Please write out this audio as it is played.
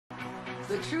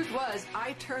The truth was,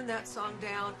 I turned that song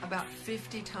down about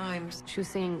 50 times. She was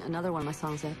singing another one of my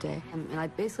songs that day, and I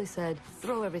basically said,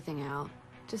 throw everything out.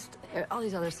 Just all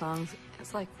these other songs.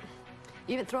 It's like,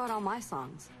 even throw out all my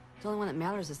songs. The only one that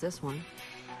matters is this one.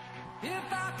 If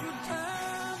I could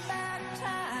turn back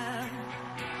time,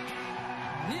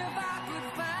 if I could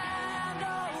find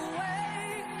a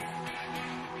way.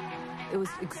 It was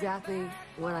exactly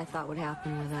what I thought would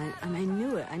happen with it. I mean,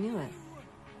 I knew it,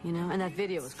 you know? And that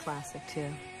video was classic,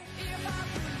 too.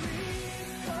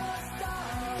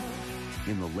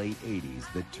 In the late 80s,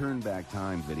 the Turn Back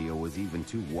Time video was even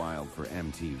too wild for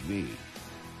MTV,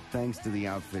 thanks to the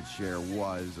outfit Cher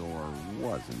was or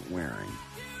wasn't wearing.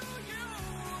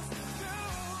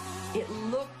 It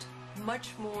looked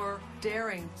much more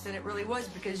daring than it really was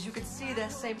because you could see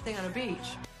that same thing on a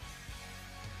beach.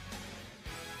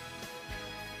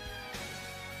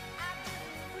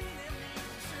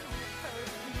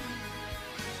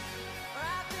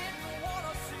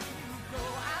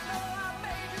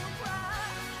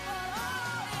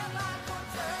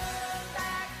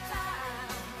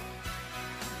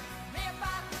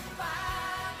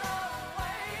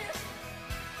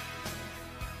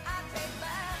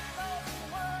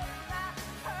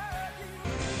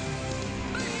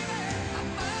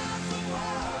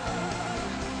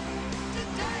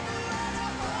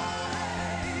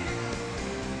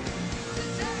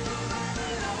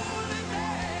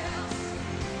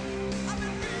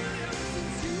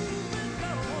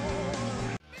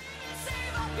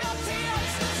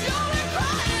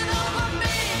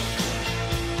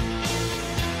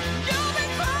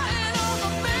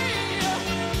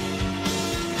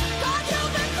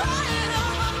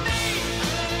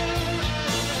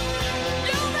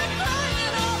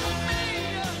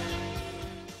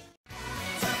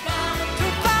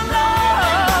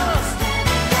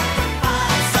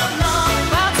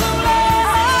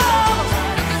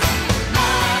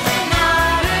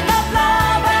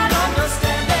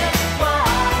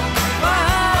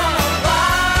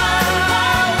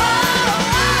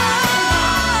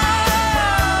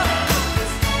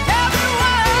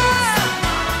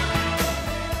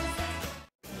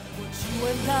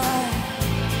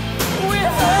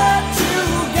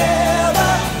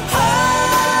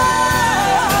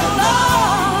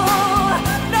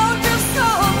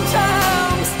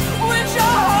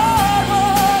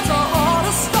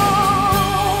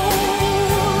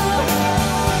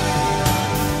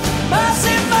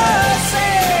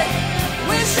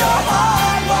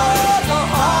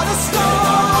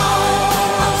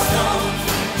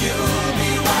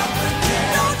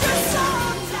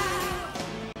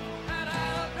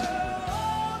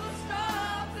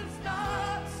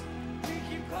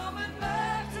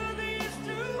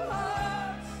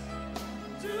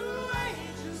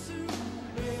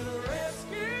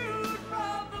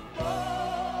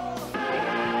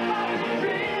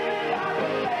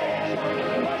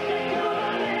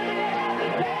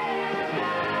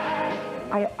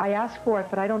 I ask for it,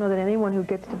 but I don't know that anyone who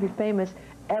gets to be famous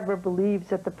ever believes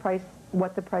that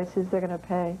what the price is they're going to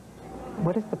pay.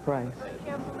 What is the price?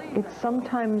 It's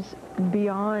sometimes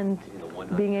beyond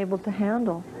being able to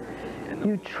handle.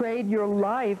 You trade your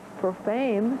life for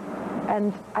fame,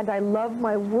 and I love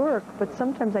my work, but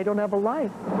sometimes I don't have a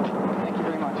life. Thank you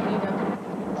very much.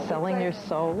 Selling your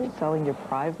soul, selling your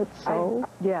private soul?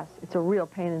 Yes, it's a real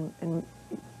pain in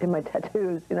my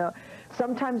tattoos, you know.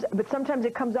 Sometimes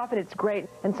it comes off and it's great,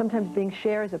 and sometimes being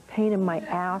Cher is a pain in my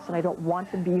ass, and I don't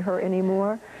want to be her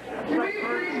anymore. Can we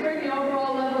please bring the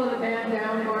overall level of the band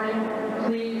down, Barney?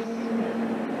 Please.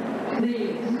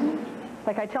 Please.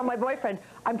 Like I tell my boyfriend,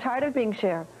 I'm tired of being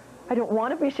Cher. I don't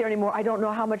want to be Cher anymore. I don't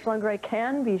know how much longer I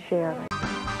can be Cher.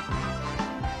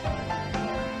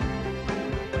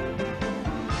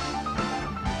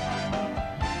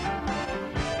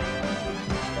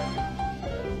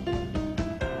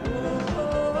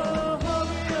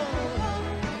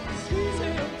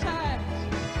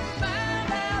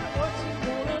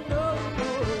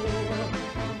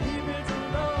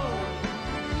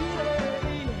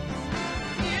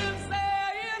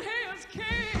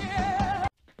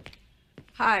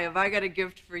 Hi, have I got a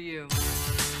gift for you?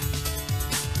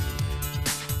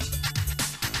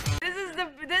 This is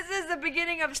the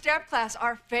beginning of step class,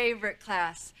 our favorite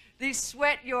class. The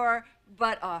sweat your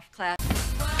butt off class.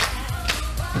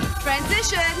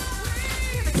 Transition.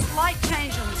 A slight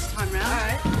change on this time round. All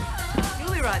right.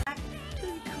 You'll be right.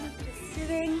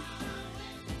 Sitting.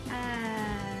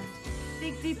 And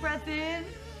big deep breath in.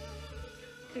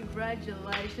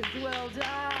 Congratulations. Well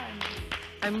done.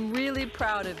 I'm really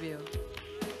proud of you.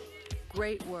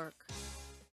 Great work.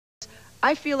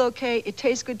 I feel okay. It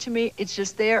tastes good to me. It's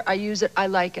just there. I use it. I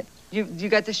like it. You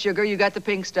got the sugar, you got the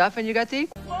pink stuff, and you got the...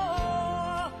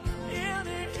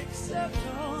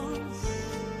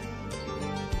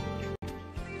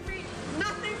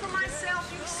 Nothing for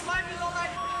myself, you slimy little life.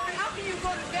 How can you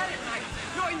go to bed at night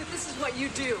knowing that this is what you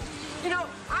do? You know,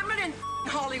 I'm not in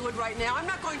Hollywood right now. I'm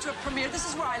not going to a premiere. This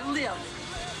is where I live.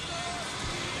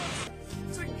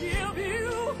 To give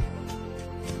you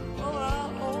all I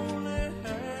only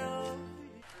have.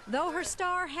 Though her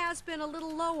star has been a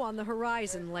little low on the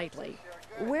horizon lately.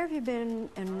 Where have you been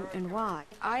and why?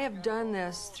 I have done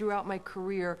this throughout my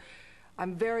career.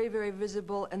 I'm very, very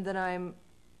visible, and then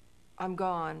I'm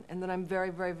gone, and then I'm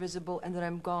very, very visible, and then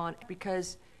I'm gone,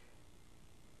 because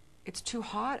it's too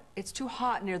hot. It's too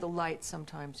hot near the light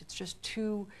sometimes. It's just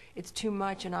too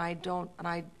much, and I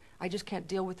just can't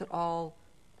deal with it all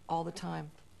the time.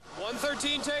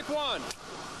 113, take one.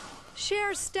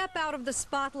 Cher's step out of the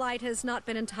spotlight has not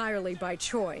been entirely by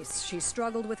choice. She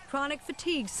struggled with chronic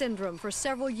fatigue syndrome for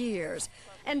several years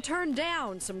and turned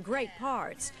down some great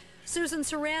parts. Susan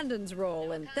Sarandon's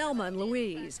role in Thelma and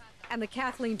Louise, and the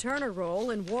Kathleen Turner role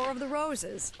in War of the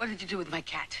Roses. What did you do with my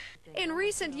cat? In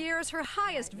recent years, her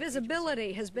highest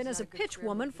visibility has been as a pitch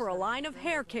woman for a line of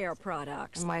hair care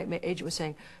products. My agent was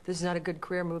saying, this is not a good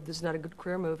career move, this is not a good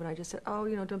career move, and I just said, oh,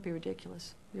 you know, don't be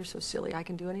ridiculous. You're so silly, I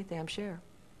can do anything, I'm Cher.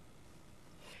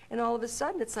 And all of a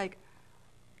sudden, it's like,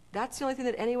 that's the only thing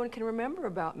that anyone can remember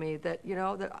about me, that, you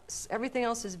know, that everything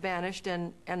else has vanished,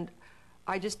 and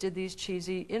I just did these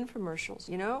cheesy infomercials,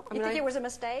 you know? You think it was a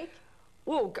mistake?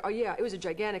 Oh, yeah, it was a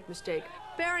gigantic mistake.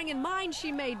 Bearing in mind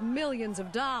she made millions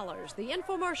of dollars, the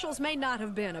infomercials may not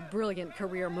have been a brilliant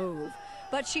career move,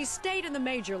 but she stayed in the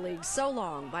major leagues so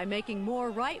long by making more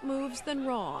right moves than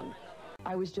wrong.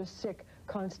 I was just sick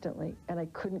constantly, and I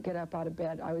couldn't get up out of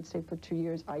bed. I would say for 2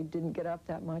 years I didn't get up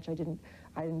that much. I didn't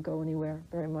go anywhere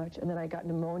very much, and then I got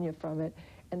pneumonia from it,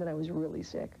 and then I was really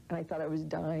sick, and I thought I was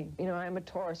dying. You know, I'm a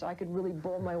Taurus, so I could really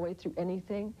bull my way through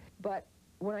anything, but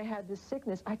when I had this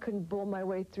sickness, I couldn't bull my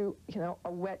way through, you know,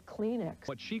 a wet Kleenex.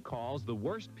 What she calls the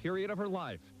worst period of her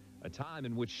life, a time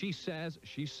in which she says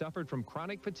she suffered from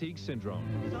chronic fatigue syndrome.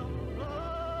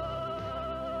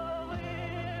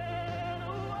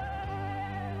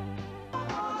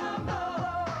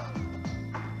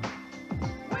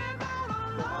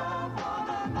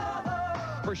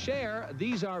 For Cher,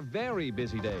 these are very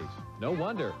busy days. No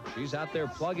wonder she's out there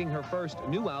plugging her first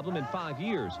new album in 5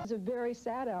 years. It's a very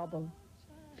sad album.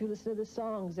 If you listen to the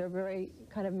songs, they're very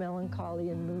kind of melancholy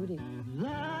and moody.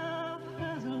 Life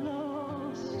has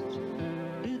lost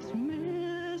its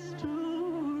mystery.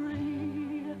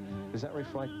 Does that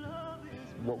reflect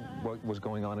what was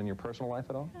going on in your personal life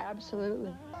at all?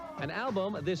 Absolutely. An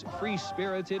album this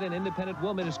free-spirited and independent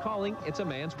woman is calling It's a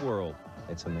Man's World.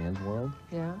 It's a man's world?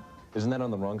 Yeah. Isn't that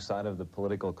on the wrong side of the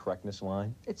political correctness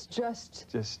line? It's just,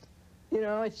 you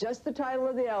know, it's just the title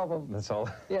of the album. That's all?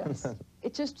 Yes.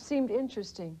 It just seemed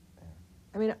interesting.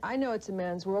 I mean, I know it's a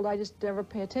man's world, I just never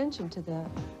pay attention to that.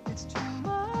 It's too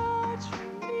much for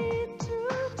me to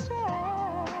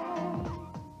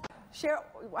tell. Cher,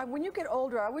 when you get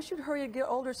older, I wish you'd hurry to get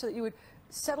older so that you would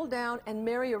settle down and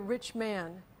marry a rich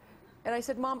man. And I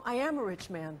said, Mom, I am a rich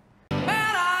man. And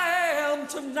I am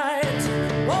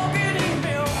tonight, walking in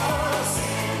Memphis.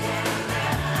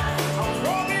 I'm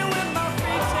walking with my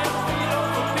feet 10 feet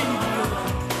off the beat.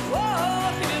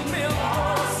 Walking in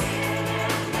Memphis.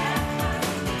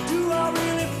 Do I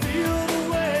really feel the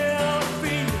way I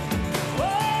feel?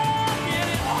 Walking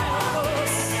in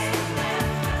Memphis.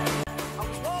 I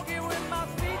was walking with my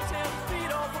feet 10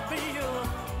 feet off the beat.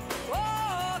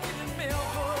 Walking in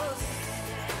Memphis.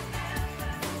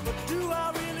 But do I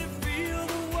really feel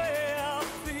the way I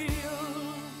feel?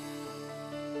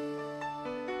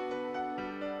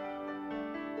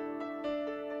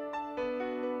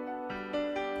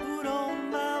 Put on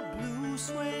my blue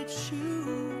suede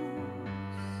shoes.